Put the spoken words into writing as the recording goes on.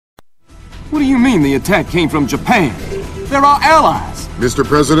do you mean the attack came from Japan? They're our allies! Mr.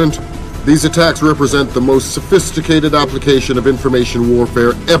 President, these attacks represent the most sophisticated application of information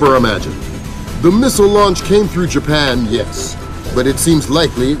warfare ever imagined. The missile launch came through Japan, yes, but it seems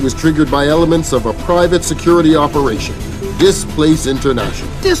likely it was triggered by elements of a private security operation. Displace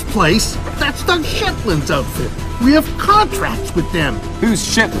International. Displace? That's Doug Shetland's outfit. We have contracts with them. Who's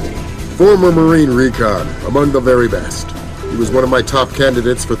Shetland? Former Marine Recon, among the very best. He was one of my top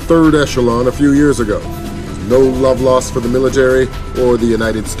candidates for 3rd Echelon a few years ago. No love lost for the military or the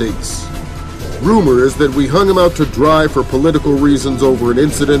United States. Rumor is that we hung him out to dry for political reasons over an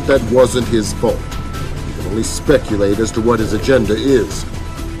incident that wasn't his fault. We can only speculate as to what his agenda is.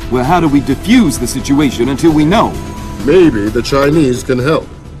 Well, how do we defuse the situation until we know? Maybe the Chinese can help.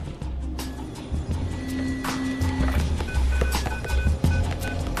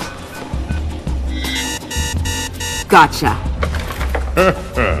 Gotcha.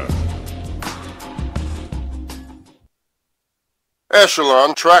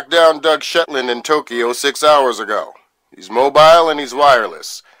 Echelon tracked down Doug Shetland in Tokyo 6 hours ago. He's mobile and he's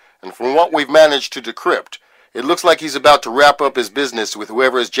wireless, and from what we've managed to decrypt, it looks like he's about to wrap up his business with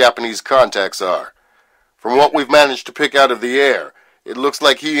whoever his Japanese contacts are. From what we've managed to pick out of the air, it looks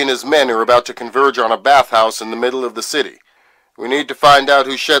like he and his men are about to converge on a bathhouse in the middle of the city. We need to find out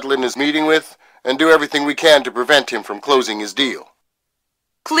who Shetland is meeting with, and do everything we can to prevent him from closing his deal.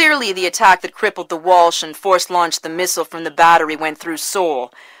 Clearly, the attack that crippled the Walsh and force-launched the missile from the battery went through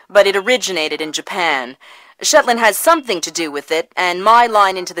Seoul, but it originated in Japan. Shetland has something to do with it, and my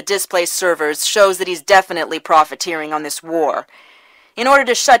line into the displaced servers shows that he's definitely profiteering on this war. In order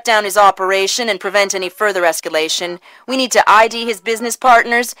to shut down his operation and prevent any further escalation, we need to ID his business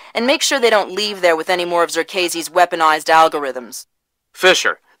partners and make sure they don't leave there with any more of Zerkezi's weaponized algorithms.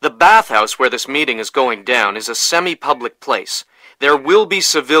 Fisher, the bathhouse where this meeting is going down is a semi-public place. There will be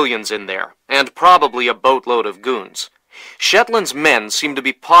civilians in there, and probably a boatload of goons. Shetland's men seem to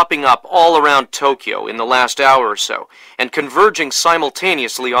be popping up all around Tokyo in the last hour or so, and converging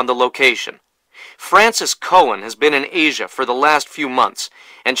simultaneously on the location. Frances Cohen has been in Asia for the last few months,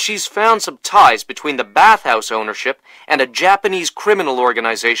 and she's found some ties between the bathhouse ownership and a Japanese criminal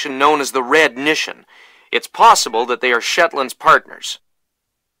organization known as the Red Nishan. It's possible that they are Shetland's partners.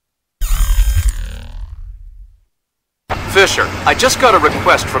 Fisher, I just got a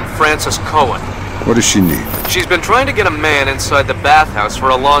request from Frances Cohen. What does she need? She's been trying to get a man inside the bathhouse for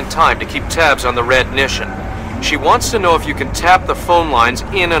a long time to keep tabs on the Red Nishan. She wants to know if you can tap the phone lines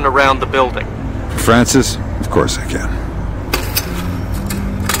in and around the building. For Francis? Of course I can.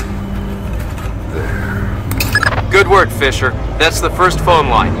 There. Good work, Fisher. That's the first phone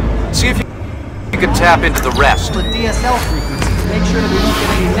line. See if you can tap into the rest. The DSL frequency. Make sure that we don't get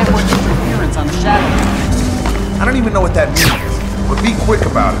any network interference on the shadow. I don't even know what that means, but be quick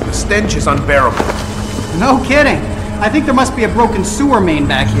about it. The stench is unbearable. No kidding. I think there must be a broken sewer main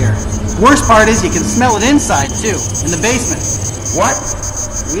back here. Worst part is you can smell it inside, too, in the basement. What?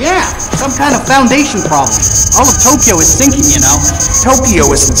 Yeah, some kind of foundation problem. All of Tokyo is sinking, you know. Tokyo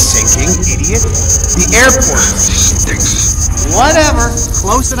isn't sinking, idiot. The airport stinks. Whatever.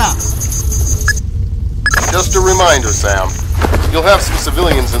 Close enough. Just a reminder, Sam. You'll have some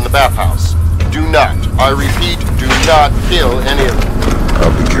civilians in the bathhouse. Do not, I repeat, do not kill any of them.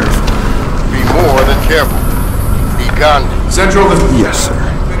 I'll be careful. Be more than careful. Be Gandhi. Central, yes, sir.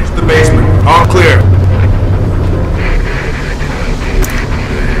 Finish the basement. All clear.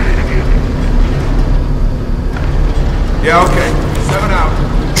 Yeah, okay. 7 out.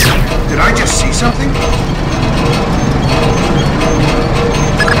 Did I just see something?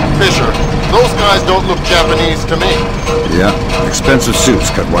 Fisher, those guys don't look Japanese to me. Yeah, expensive suits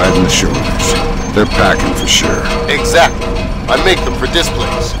cut wide in the shoulders. They're packing for sure. Exactly. I make them for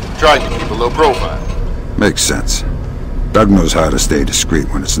displays, trying to keep a low profile. Makes sense. Doug knows how to stay discreet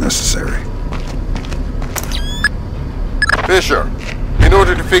when it's necessary. Fisher, in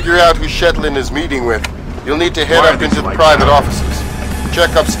order to figure out who Shetland is meeting with, you'll need to head up into the private offices.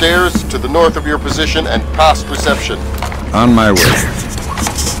 Check upstairs, to the north of your position, and past reception. On my way.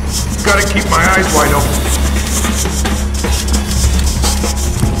 Gotta keep my eyes wide open.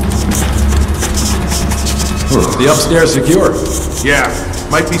 Is the upstairs secure? Yeah,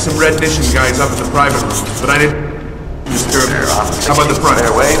 might be some Red Nishan guys up in the private rooms, but I didn't disturb them. How about the front?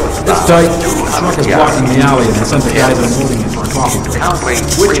 It's tight. The truck is blocking the alley and I sent the guys unloading it for coffee.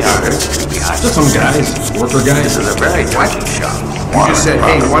 Which guys? Just some guys. Worker guys. This is a very wacky shop. You just said,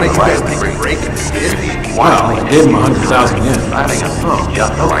 hey, why don't you guys take a break and sit? Well, I gave him 100,000 yen.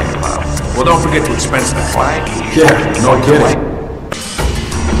 Well, don't forget to expense that. Yeah, no kidding.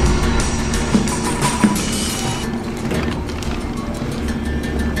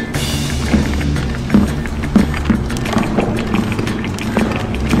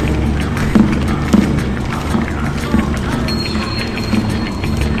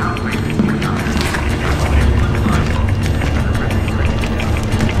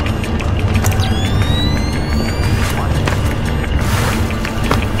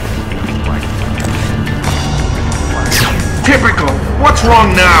 What's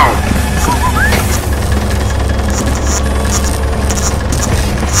wrong now?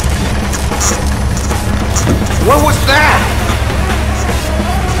 What was that?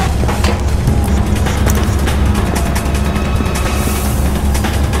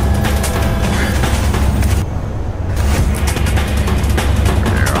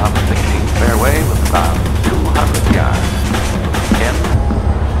 They're on the 16th fairway with about 200 yards. 10.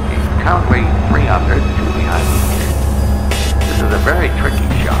 He's currently 300 to behind. This is a very tricky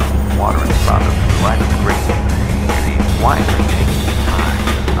shot. Water in front of the right of the green. And he's wisely taking his time,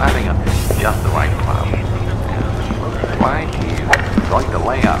 deciding on just the right club. Looks like he's going to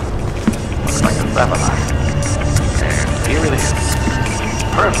lay up. Looks like a 7-iron. And here it is.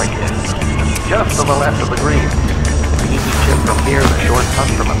 Perfect hit. Just to the left of the green. The easy chip from here, the short putt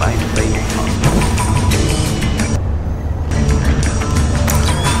from a nice baby putt.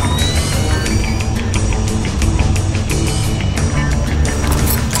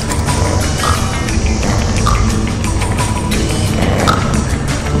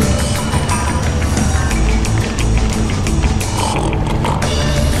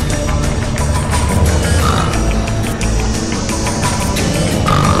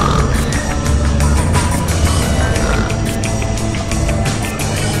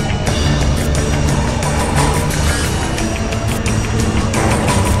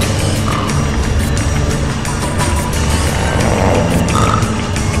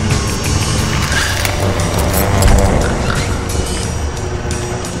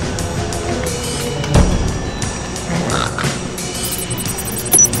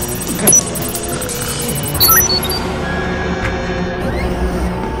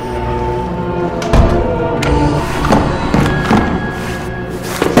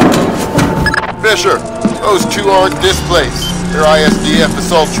 Fisher, those two aren't displaced. They're ISDF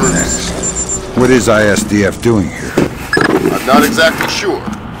assault troops. What is ISDF doing here? I'm not exactly sure,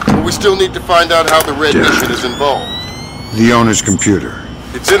 but we still need to find out how the Red Mission is involved. The owner's computer.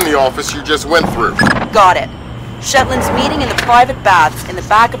 It's in the office you just went through. Got it. Shetland's meeting in the private baths in the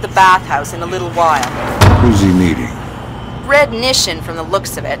back of the bathhouse in a little while. Who's he meeting? Red Mission from the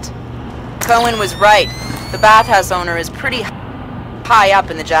looks of it. Cohen was right. The bathhouse owner is pretty high up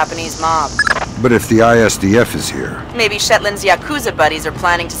in the Japanese mob. But if the ISDF is here... Maybe Shetland's Yakuza buddies are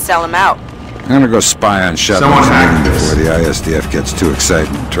planning to sell him out. I'm gonna go spy on Shetland's meeting before the ISDF gets too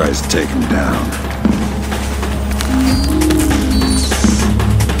excited and tries to take him down.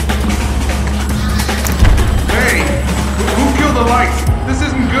 Hey! Who killed the lights? This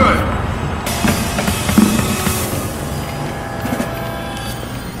isn't good!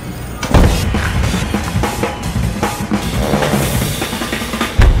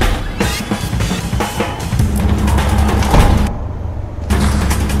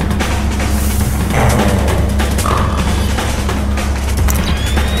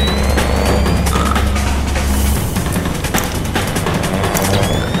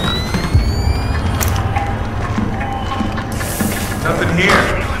 Nothing here.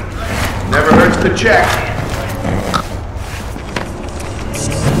 Never hurts to check.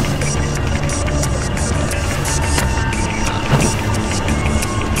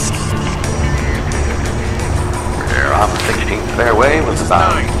 They're on the 16th fairway with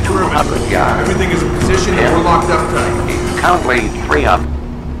about 200 yards. Everything is in position and we're locked up tight. He's currently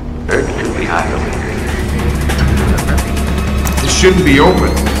 300 to behind. This shouldn't be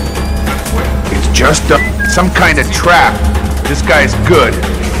open. It's just some kind of trap. This guy's good,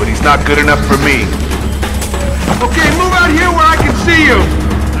 but he's not good enough for me. Okay, move out here where I can see you.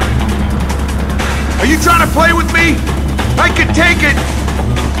 Are you trying to play with me? I can take it.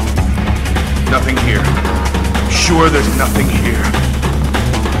 Nothing here. Sure, there's nothing here.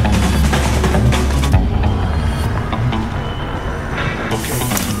 Okay,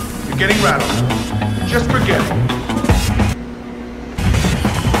 you're getting rattled. Just forget it.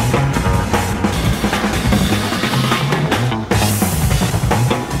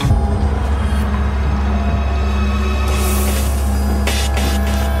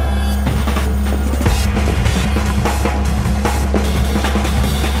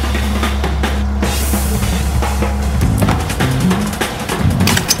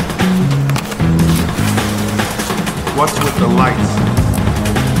 What's with the lights?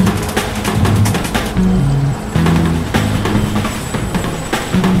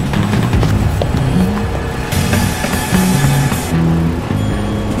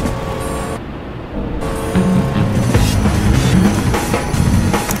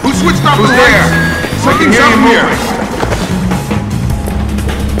 Who switched off the lights? There? Something's up here.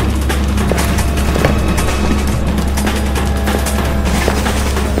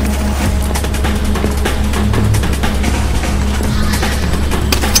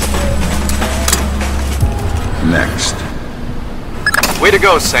 next. Way to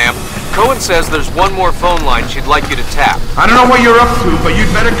go, Sam. Cohen says there's one more phone line she'd like you to tap. I don't know what you're up to, but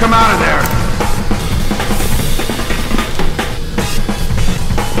you'd better come out of there.